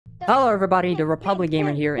Hello everybody,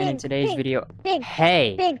 TheRepublicGamer here, and in today's video...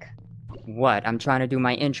 Hey! What? I'm trying to do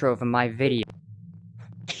my intro for my video.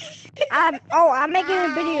 I'm making a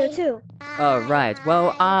video too. Oh, right.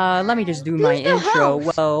 Well, let me just do my intro.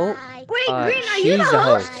 Host? Well, Wait, Green, are she's you the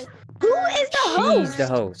host. Who is the host? She's the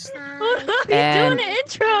host. He's And- doing an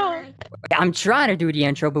intro. I'm trying to do the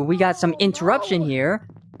intro, but we got some interruption here.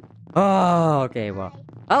 Oh, okay, well.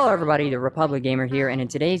 Hello everybody, TheRepublicGamer here, and in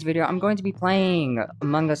today's video, I'm going to be playing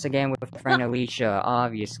Among Us again with my friend Alicia,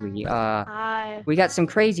 obviously. Hi. We got some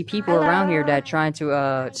crazy people around here that are trying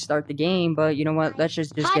to, start the game, but you know what? Let's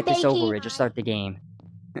just get this over with. Just start the game.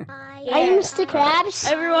 Are you Mr. Krabs?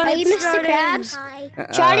 Everyone, Are you Mr.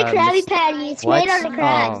 Krabs? Charlie Krabby Patty. It's what? made out of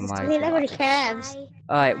crabs. Oh It's my made out of gosh. crabs.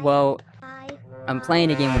 Alright, well, I'm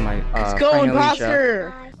playing a game with my, Let's go, friend Alicia.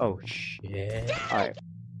 imposter. Oh, shit. Alright.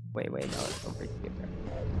 Wait, no, it's over here.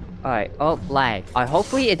 Alright, oh, lag.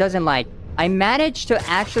 Hopefully it doesn't lag. I managed to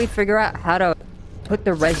actually figure out how to put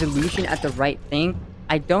the resolution at the right thing.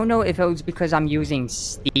 I don't know if it was because I'm using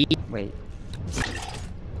Steve. Wait.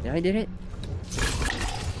 Did I did it?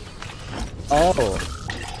 Oh.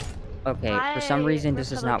 Okay, for some reason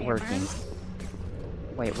this is not working.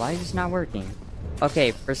 Wait, why is this not working?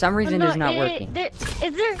 Okay, for some reason this is not working.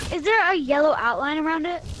 Is there a yellow outline around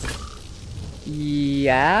it?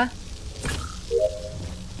 Yeah?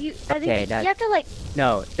 I think you have to like.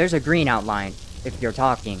 No, there's a green outline if you're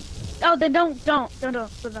talking. Oh, then don't.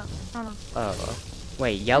 Oh,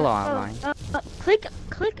 wait, yellow outline. Click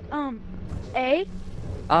A.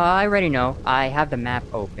 I already know. I have the map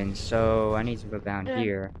open, so I need to go down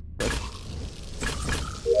here.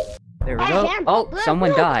 There we go. Oh,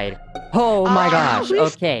 someone died. Oh my gosh.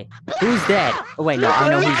 Okay, who's dead? Oh wait, no, I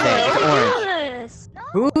know who's dead. It's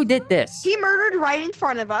Orange. Who did this? He murdered right in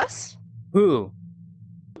front of us. Who?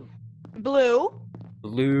 Blue.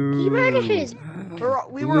 Blue. He murdered his.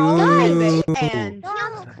 We were all in Blue. and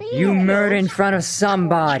You murdered in front of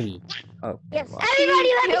somebody. Oh, Yes. well. Everybody,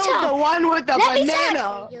 let me killed the talk. one with the Let me banana.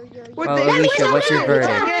 talk. With Oh, the Alicia, what's your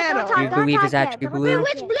verdict? banana. Do you believe it's actually blue?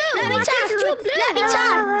 Which blue? Let me talk. Let me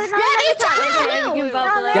talk. Let me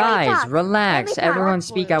talk. Guys, relax. Let me talk. Everyone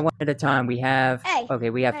speak at one at a time. We have... Hey.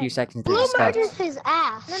 Okay, we have a few seconds to Blue discuss. murders his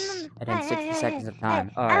ass. And then 60 seconds of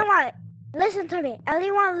time. I Alright. don't want it. Listen to me. I only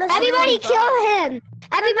want to listen. Everybody to me. kill him.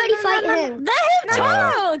 Everybody fight him. Let him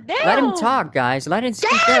talk. Damn. Let him talk, guys. Let him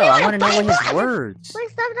speak out. I want to know what his words. Please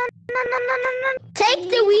stop. No. Take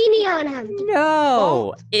the weenie on him.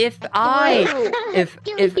 No! If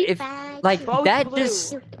like, Vote that blue.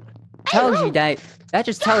 just tells you that... That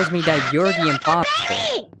just tells me that you're the imposter.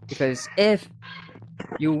 Because if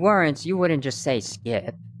you weren't, you wouldn't just say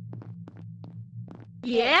skip.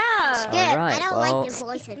 Yeah. Alright, I don't well... like your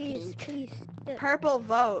voice. Please. Purple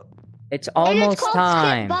vote. It's almost called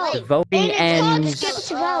time. skip vote. Voting And it's ends... called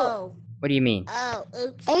skip vote. What do you mean? Oh,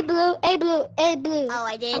 oops. A blue. Oh, I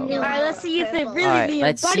didn't know. Alright, let's see if it really Alright, the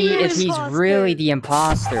let's buddy see if is he's imposter. really the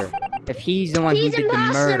imposter. If he's the one who He's did the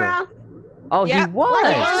murder. imposter. Oh, Yeah. he was!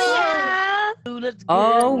 Yeah.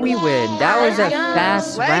 Oh, we win. That was a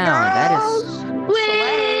fast Let round. That go. is...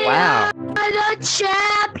 We Wow. are the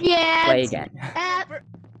champions. Play again.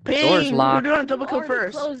 Ping. Door's locked. We're doing a double kill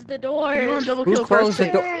first. Close the We're door. doing a double Who kill closed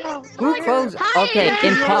first. the door? Who closed? Okay,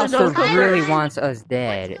 imposter really wants us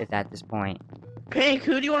dead at this point. Pink,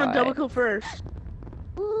 who do you want to Alright. double kill first?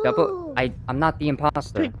 Double... I'm not the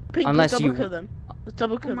imposter. Pink, Unless let's you- double kill them. Let's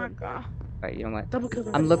double kill my them. god. Alright, you know what? Double kill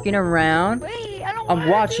them. I'm looking around. Wait, I don't I'm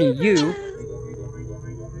wanna watching do you. this.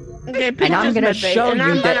 Okay, Pink And I'm just gonna medbay, show and you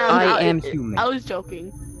I'm- that and I'm- I am human. I was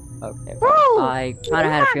joking. Okay. Bro, I kind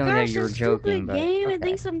of had a feeling that you were joking, but game and okay.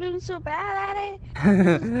 thinks I'm doing so bad at it.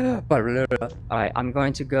 But alright, I'm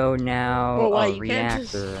going to go now. Well, why, you can't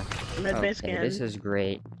just reactor. medbay Okay, scan. this is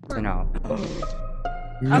great to know.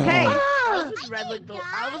 Okay. No. I was just red like the.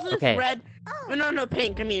 I was just Okay. red. No,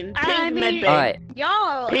 pink. I mean, pink I mean- medbay. Alright,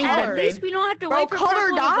 Y'all, Pink at medbay. least we don't have to Bro, wait for color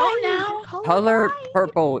purple to died. vote now. color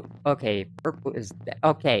purple. Okay, purple is.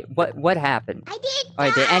 Okay, what happened? I did.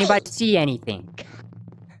 Alright, did anybody see anything?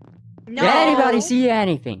 No. Did anybody see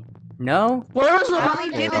anything? No? Where was the I money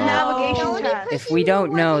don't given know. navigation The only test? If we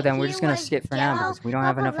don't know, then we're just gonna skip for now because we don't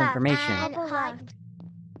have enough information.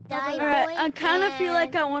 Alright, I kind of feel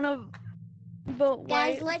like I want to vote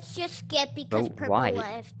Guys, white. let's just skip because Vote purple white.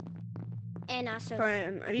 left. And also.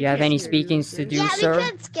 Fine, Do you have any speakings to do, Yeah, sir? we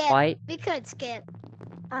could skip. White? We could skip.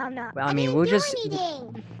 No. Well, I mean, didn't we'll do just.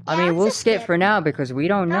 anything. I Yeah, mean, let's we'll just skip for now because we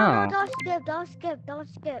don't know. No, don't skip.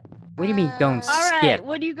 What do you mean, don't Alright, skip?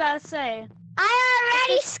 what do you guys say? I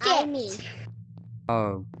already skipped.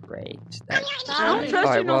 Oh, great. I don't trust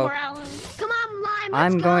Alright, you no well, more, Alan. Come on, Lime.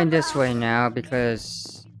 I'm going this way now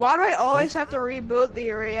because Why do I always have to reboot the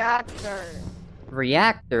reactor?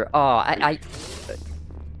 Reactor? Oh,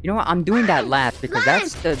 you know what? I'm doing that last because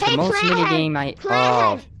that's the most mini game I.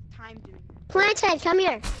 Oh. Planthead, come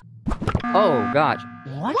here. Oh gosh.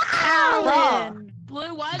 What? Alan.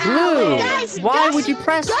 Blue, why? Blue. Guys, Why would you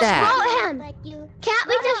press Just that? vote him. Can't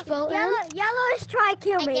we just vote him? Yellow is try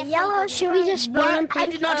kill me. Yellow Should we just vote him? I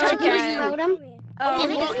did not try Should we kill just you. vote him? I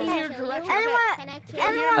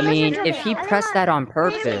mean, if he pressed that on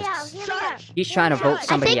purpose, he's trying to vote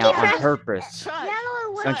somebody out on purpose.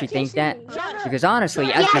 Don't you think that? Because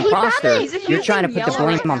honestly, as an imposter, you're trying to put the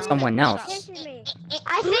blame on someone else.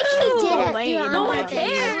 I think he did it. No one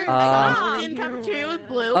cares. In cafeteria with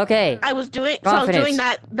Blue. Okay. I was doing. Confidence.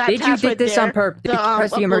 That Did you task did right this there, on purpose? Did you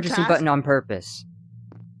press the upload emergency task. button on purpose?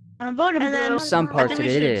 I'm voting And then Blue. Some parts I of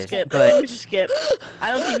think it we is, should skip. but We should skip.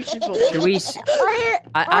 I don't think we should vote. should we?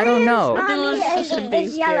 I don't know.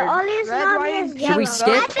 Is yellow. All these mommy is yellow. Should we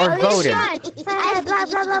skip or vote him? I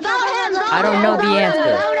don't know the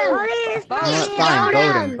answer. Fine, vote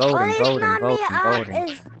him, vote him, vote him, vote him, vote him.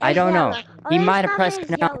 I don't know. He might have pressed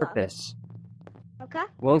it on purpose. Okay.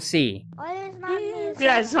 We'll see.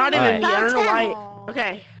 Yeah, it's not even Alright. me. I don't know why.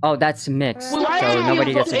 Okay. Oh, that's mixed, Well, why so did you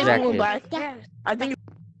nobody vote gets in Blue ejected. Black? I think.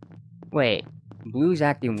 Wait, Blue's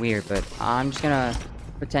acting weird, but I'm just gonna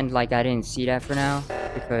pretend like I didn't see that for now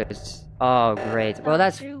because. Oh, great. Well,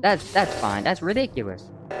 that's fine. That's ridiculous.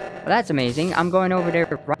 Well, that's amazing. I'm going over there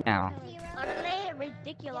right now.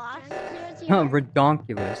 Ridiculous.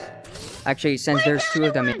 Redonkulous. Actually, since there's two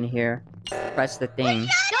of them in here, press the thing.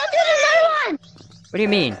 Don't do another one. What do you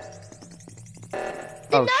mean?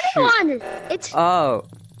 Oh Another shoot. one. It's Oh.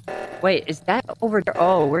 Wait, is that over there?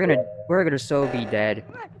 Oh, we're gonna so be dead.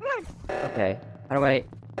 Okay. How do I?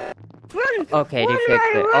 Okay, they fixed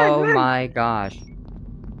it. Oh my gosh.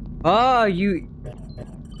 Oh, you.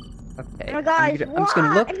 Okay. Oh, guys, I'm just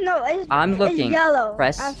gonna look. No, I'm it's looking. yellow.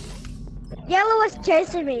 Press. Yellow was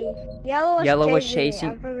chasing me. Yellow was chasing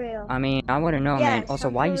me. I'm for real. I mean, I want to know, man. Yes, Also,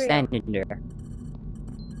 I'm why are for you real. standing there?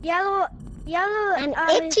 Yellow And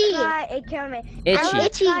is itchy. try and kill me. Itchy. I'm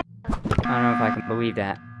itchy. I don't know if I can believe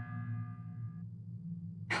that.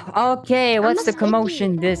 Okay, what's the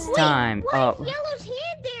commotion this time? Oh. Yellow's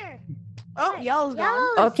hand there. Oh, yellow's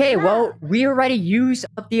gone. Okay, well, we already used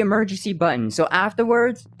up the emergency button, so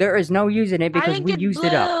afterwards, there is no using it because we used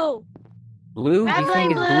it up. Blue? I You think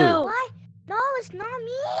blame it's blue? What? No, it's not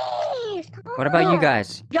me. It's not What about you me.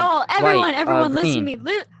 guys? Y'all, White, everyone, listen to green.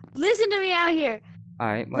 me. Listen to me out here.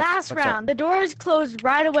 Alright, Last what's round, up? the doors closed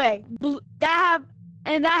right away. That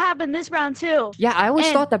happened this round too. Yeah, I always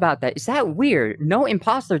and- thought about that. Is that weird? No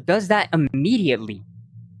imposter does that immediately.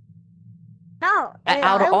 No.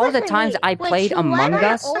 Out of all the times I played Among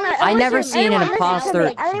Us, I never seen an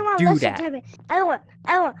imposter do that.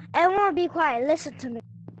 Everyone be quiet. Listen to me.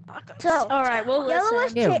 So, All right, we'll Yellow listen.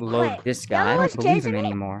 was I can't wait, believe this guy. I Yellow don't was believe chasing him me.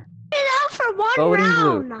 anymore. out for one Voting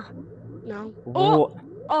round. blue. No. Whoa.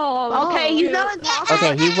 Oh, Okay, he's not imposter.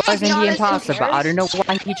 Okay, he wasn't the honest, who imposter, but I don't know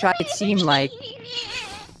why he tried to seem like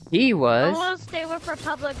he I was. want to stay with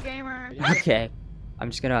TheRepublicGamer. Okay, I'm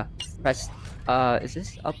just gonna press. Is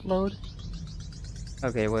this upload?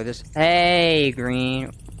 Okay, well this. Hey,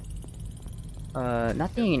 green.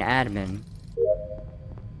 Nothing in admin.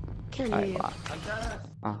 Can Alright, you?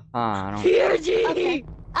 I don't. PRG!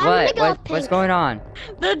 I'm gonna go What's pink. going on?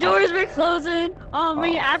 The doors were closing on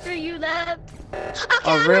me after you left. Okay, Oh,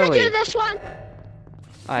 I'm really? gonna do this one.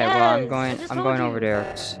 Alright, well I'm Yes, going. I just I'm told going you. over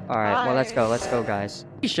there. Alright, well let's go. Let's go, guys.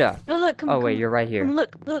 Elisha. No, look, come Oh come, wait, you're right here.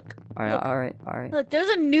 Look. Alright. Look, there's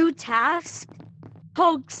a new task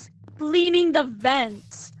called cleaning the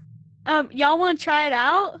vents. Y'all want to try it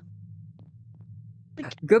out?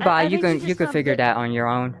 Goodbye. I You think can you just you can have figure to- that on your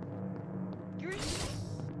own.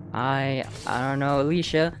 I don't know,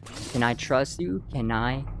 Elisha. Can I trust you? Can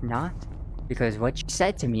I not? Because what you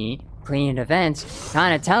said to me, cleaning the vents,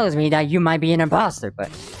 kind of tells me that you might be an imposter. But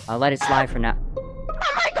I'll let it slide for now.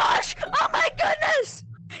 Oh my gosh! Oh my goodness!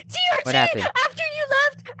 TRG, What happened? After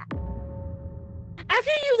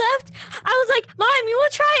you left, I was like, Lime, you wanna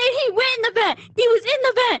try it? And he went in the vent. He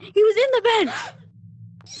was in the vent.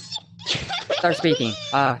 Start speaking.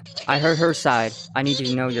 I heard her side. I need you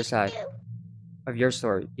to know your side of your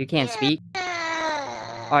story. You can't speak.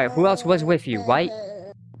 All right. Who else was with you? White?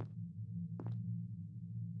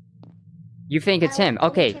 You think it's him?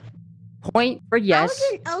 Okay. Point for yes.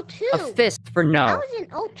 I was in A O2. fist for I no. was in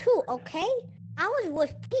O2, okay? I was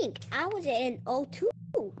with pink. I was in O2.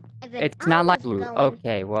 And then It's I not like was blue. going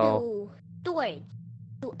Okay. Well, to storage.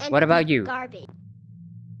 To What about empty you? Garbage.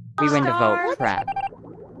 we win the vote. Crap.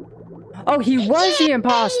 Oh, he was the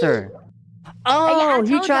imposter. Oh,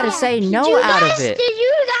 he tried to say no out of it. Did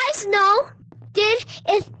you guys know?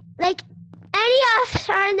 If like any of us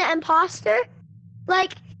are the imposter,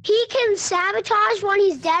 like he can sabotage when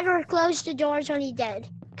he's dead or close the doors when he's dead,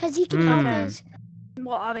 cause he can help us.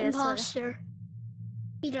 Well, obviously. Imposter.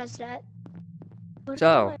 He does that.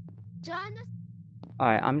 So,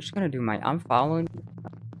 alright, I'm just gonna do my. I'm following.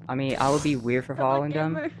 I mean, I would be weird for following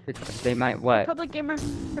them because they might what?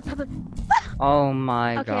 TheRepublicGamer. Republic. Oh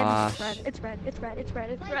my Okay, gosh. it's red. It's red. It's red.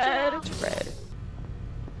 It's red. It's red. It's red.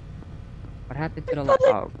 What happened to the light?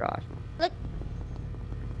 Oh gosh. Look.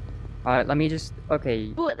 Alright, let me just.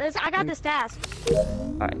 Okay. Ooh, I got this task.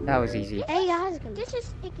 Alright, that was easy. Hey guys, this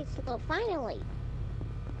is taking slow. Finally.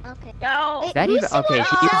 Okay. Yo. Is that even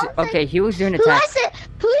okay? He was doing a Who task. has it?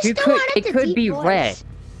 Who's It the could one at the be deep voice? red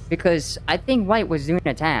because I think white was doing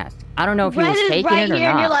a task. I don't know if he Red was is taking right it or here,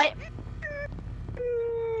 and you're not. like,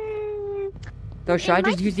 So should I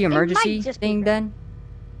just use the emergency just be thing red. then?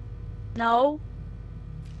 no.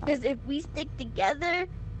 Because if we stick together,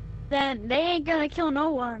 then they ain't gonna kill no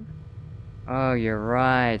one. Oh, you're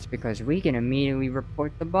right. It's because we can immediately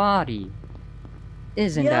report the body.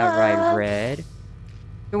 Isn't that right, Yeah. Red?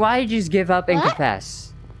 So why did you just give up and What?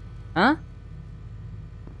 confess? Huh?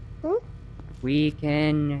 Who? We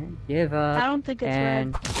can give I up don't think it's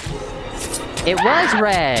and... red. It was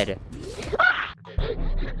red!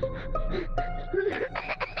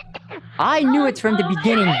 I knew it from the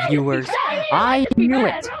beginning, viewers. I knew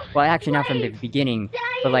it. Well, actually not from the beginning,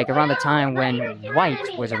 but like around the time when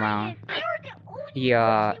white was around. The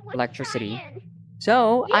electricity.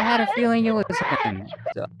 So I had a feeling it was him.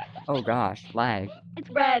 So, oh gosh, lag. It's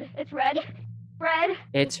red. It's red. Red.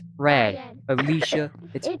 It's red. Alicia,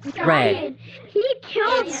 it's It's red. Ryan. He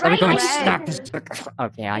killed Let me go and Ryan. snap this.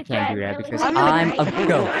 Okay, I can't do that because I'm I'm gonna- a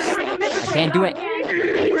ghost. I can't do it.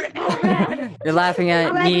 You're laughing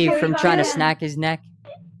at me from trying to snack his neck.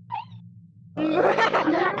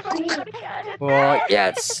 Well,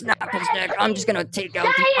 yeah, snap his neck. I'm just gonna take out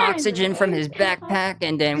the oxygen from his backpack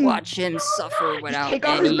and then watch him suffer without Take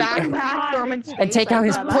out his any. backpack, throw him in space. And take out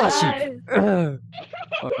his like plushie. Ugh.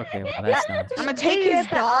 Oh, okay, well that's nice. I'm gonna take his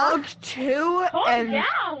dog too and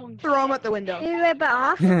throw him out the window. You rip it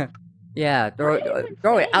off? Yeah, throw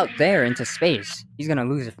it out there into space. He's gonna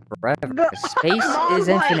lose it forever. Because space is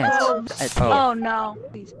infinite. Oh no.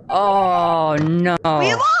 Oh no.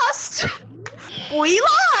 We lost! We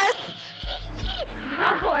lost!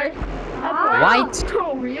 Of course. White,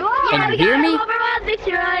 can you hear me?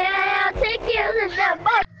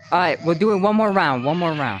 Alright, we'll do it one more round. One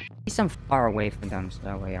more round. At least I'm far away from them, so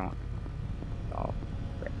that way I don't. Oh,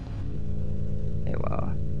 great. Okay,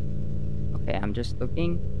 well. Okay, I'm just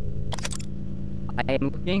looking.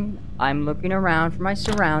 I'm looking around for my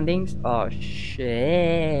surroundings. Oh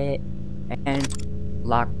shit. And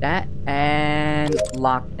lock that. And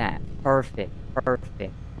lock that. Perfect.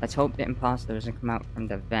 Perfect. Let's hope the imposter doesn't come out from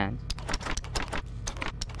the vent.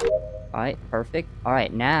 Alright, perfect.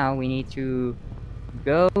 Alright, now we need to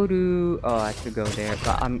go to... Oh, I have to go there,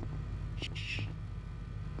 but I'm... Shh.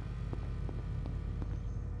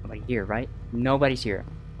 Nobody here, right? Nobody's here.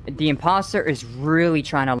 The imposter is really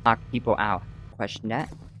trying to lock people out. Question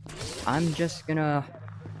that. I'm just gonna...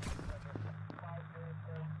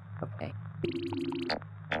 Okay.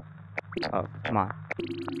 Oh, come on.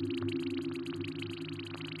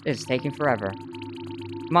 This is taking forever.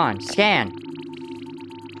 Come on, scan!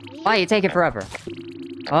 Why are you taking forever?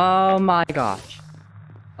 Oh my gosh.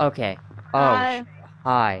 Okay. Oh, Hi.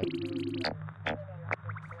 hi.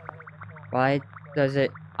 Why does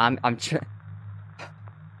it... I'm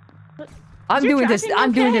doing this. tracking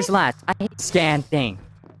I'm doing okay? this last. I hate scan thing.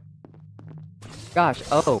 Gosh.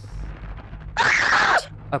 Oh.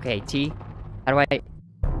 Okay. T. How do I?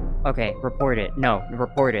 Okay. Report it. No.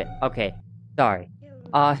 Report it. Okay. Sorry.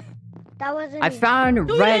 That wasn't I me. found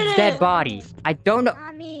Who Red's did dead it? body. I don't know.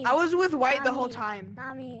 Not me. I was with White the whole time.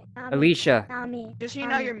 Not me. Not me. Alicia, Not me. Just so you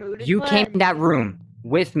know your mood. you What? came in that room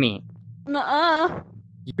with me. Nuh-uh.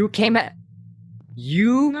 You came at.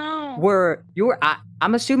 You No. were. You were.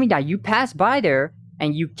 I'm assuming that you passed by there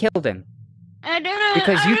and you killed him. I didn't.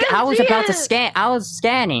 Because you, didn't I was see about to it. scan. I was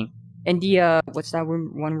scanning in the what's that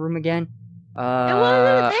room? One room again? It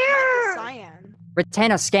wasn't there. Cyan.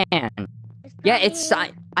 Retena scan. It's Yeah, not it's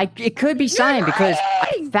me. it could be cyan because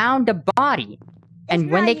I lying! found the body, and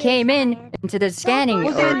It's when not they you, came in Cyan. into the scanning,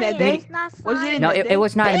 Was it in or med Cyan. bay? It's not Was it in Cyan. no, med it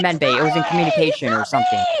was not in It's medbay. It was in not communication me! or It's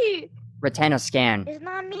something. not me! Retena scan. It's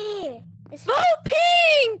not me. It's Vote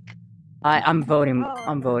pink! I'm voting. Oh,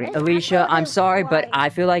 I'm voting. it's- I Alicia, thought I'm it was sorry, but white. I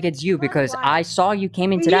feel like it's you Not because white. I saw you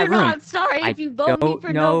came into You're that room. not sorry I if you vote me don't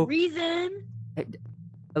for know. no reason.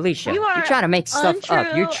 Alicia, You you're are trying to make stuff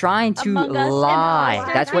up. You're untrue trying to Among Us lie.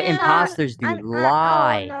 imposter. That's what I'm not- imposters do.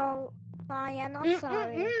 Lie. Oh, no. Ryan, I'm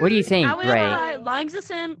sorry. What do you think, I will Gray? lie. Lying's a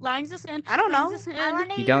sin. Lying's a sin. I don't know. Lying's a sin. I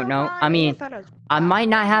wanna You don't know? I Ryan. mean, thought it was- I might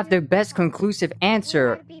not have the best conclusive answer,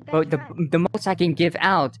 wanna be best but friends. the most I can give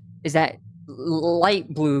out is that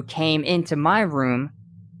light blue came into my room,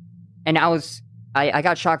 and I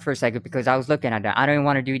got shocked for a second because I was looking at that. I didn't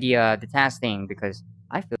want to do the task thing because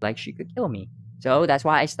I feel like she could kill me. So that's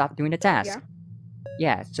why I stopped doing the task.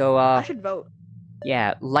 Yeah, so I should vote.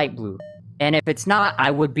 yeah, light blue. And if it's not, I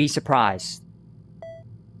would be surprised.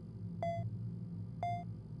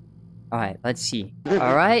 Alright, let's see.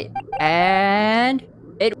 Alright, and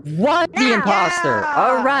it was the imposter!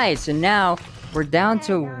 Alright, so now we're down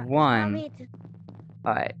to one.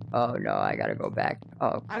 Alright, oh no, I gotta go back. Oh,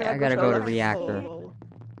 okay, I gotta go to reactor.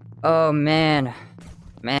 Oh man.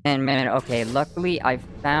 Man, okay, luckily I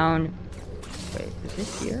found... Wait, is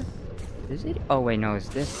this here? Is it? Oh wait, no, it's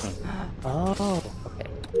this thing. Oh, okay.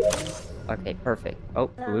 Okay, perfect. Oh,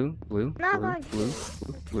 blue.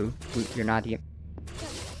 You're not here.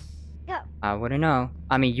 Go. I wouldn't know.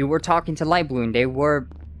 I mean, you were talking to light blue and they were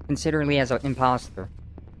considerably as an imposter.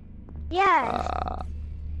 Yes.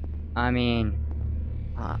 I mean...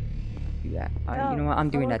 yeah, you know what? I'm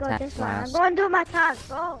doing that task I'm last. going to do my task.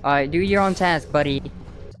 Go. Alright, do your own task, buddy.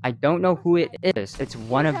 I don't know who it is. It's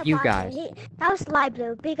one of you guys. That was light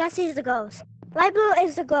blue because he's the ghost. Light blue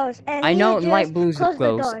is the ghost, and I know he just light blue's the closed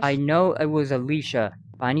ghost. doors. I know it was Elisha,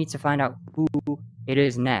 but I need to find out who it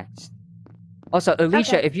is next. Also,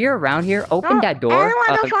 Elisha, Okay. if you're around here, open No, that door. everyone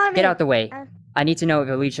don't follow Get me. out the way. I need to know if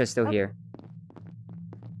Alicia's still here.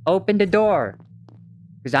 Open the door.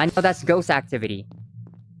 Because I know that's ghost activity.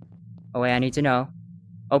 Oh wait, I need to know.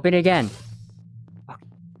 Open it again.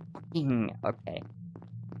 Okay.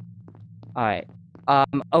 Alright.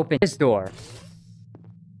 Open this door.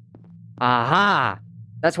 Aha!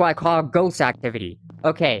 That's why I call it ghost activity.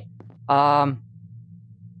 Okay.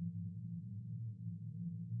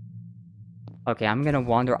 Okay, I'm gonna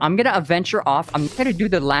wander. I'm gonna venture off. I'm gonna do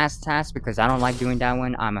the last task because I don't like doing that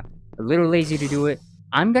one. I'm a little lazy to do it.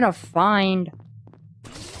 I'm gonna find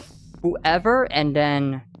whoever and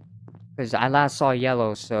then... Because I last saw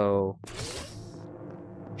yellow, so...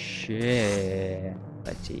 Shit.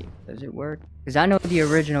 Let's see. Does it work? Because I know the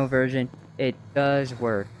original version, it does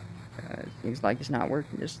work. Seems like it's not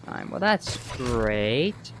working this time. Well, that's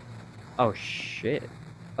great. Oh, shit.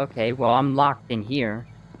 Okay, well, I'm locked in here.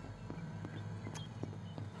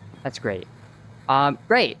 That's great.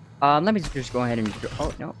 Great. Let me just go ahead and...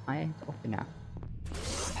 Oh, no. I am open now.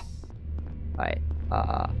 Alright.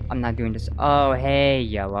 I'm not doing this. Oh, hey,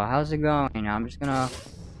 Yellow. How's it going? I'm just gonna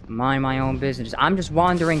mind my own business. I'm just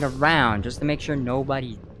wandering around just to make sure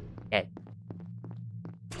nobody's dead.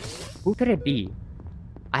 Who could it be?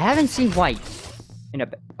 I haven't seen White in a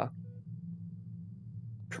bit. Oh.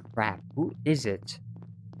 Crap. Who is it?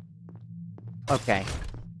 Okay.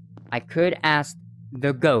 I could ask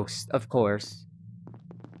the ghost, of course.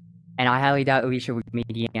 And I highly doubt Alicia would give me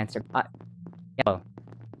the answer. Yellow.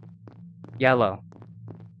 Yellow.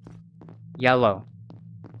 Yellow.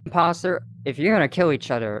 Imposter, if you're gonna kill each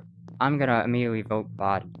other, I'm gonna immediately vote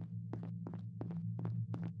body.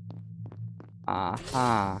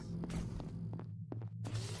 Uh-huh.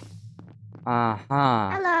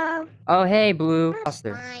 Hello. Oh, hey, Blue.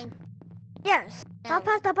 Imposter. Fine. Yes. I'll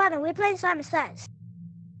press the button. We're playing Simon Says.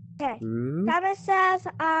 Okay. Simon Says,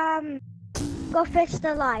 go fix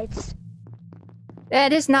the lights.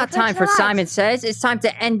 It is not Fix time the for lights. Simon Says. It's time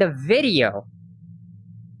to end the video.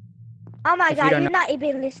 Oh my If you god, don't you're know- not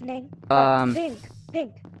even listening.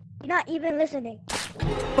 Pink. You're not even listening.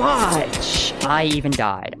 Fudge! I even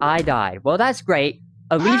died. I died. Well, that's great.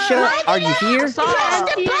 Alicia, are you here? Press the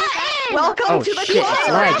button! Welcome Oh to the shit, it's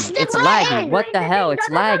club. lagging. It's lagging. What the hell? It's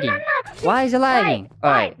lagging. Why is it lagging?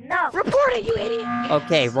 Alright. No. Report it, you idiot.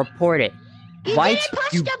 Okay, report it. You White, didn't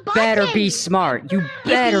push you the better button. be smart. You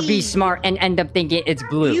better be Yippee. smart and end up thinking it's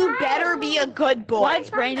blue. You better be a good boy. White's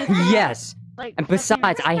brain is Yes. like. And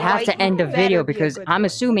besides, I have to White, end the you video better be a because good I'm boy.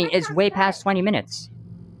 assuming it's way past 20 minutes.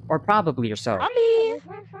 Or probably or so.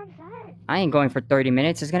 I ain't going for 30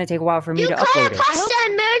 minutes. It's gonna take a while for me You to could upload have it. pushed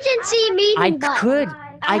the emergency meeting I button. could.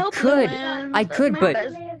 I hope could. Blue wins. I could, but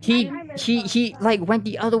he like went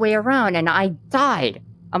the other way around and I died.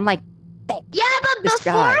 I'm like, Yeah, but This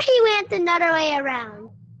before guy. he went another way around.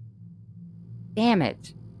 damn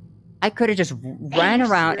it. I could have just ran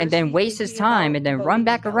around and then waste his time and then run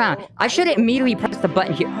back around. I should have immediately pressed the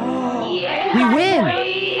button here. We win!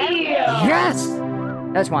 Yes!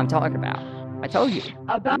 That's what I'm talking about. I told you.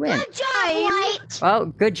 We win. Good job, White. Well,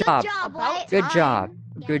 good job. Good job, White. Good job.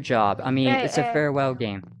 Good job. I mean, it's a farewell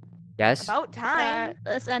game. Yes? About time.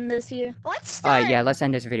 Let's end this here. Let's start. Yeah, let's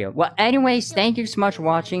end this video. Well, anyways, thank you so much for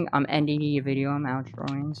watching. I'm ending the video. I'm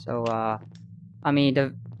outroing. So, I mean,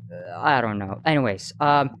 I don't know. Anyways,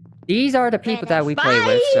 these are the people that we play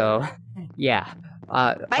with. So, yeah.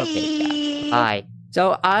 Okay. Bye.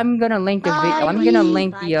 So I'm gonna link the video. I'm gonna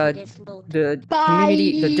link the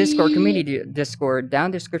community, the Discord community Discord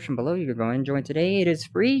down description below. You can go and join today. It is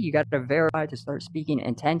free. You got to verify to start speaking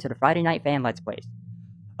intent to the Friday Night Fan Let's Plays.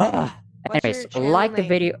 Anyways, like the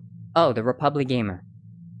video. Oh, TheRepublicGamer.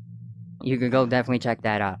 You can go definitely check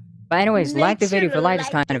that out. But anyways, like the video if you like this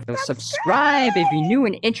kind of video. Subscribe if you're new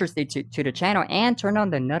and interested to the channel, and turn on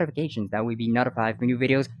the notifications. That way be notified for new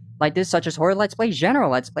videos like this, such as horror Let's Plays,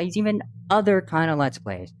 general Let's Plays, even other kind of Let's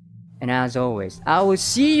Plays. And as always, I will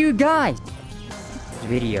see you guys in the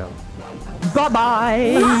video.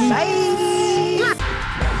 Bye-bye! Bye!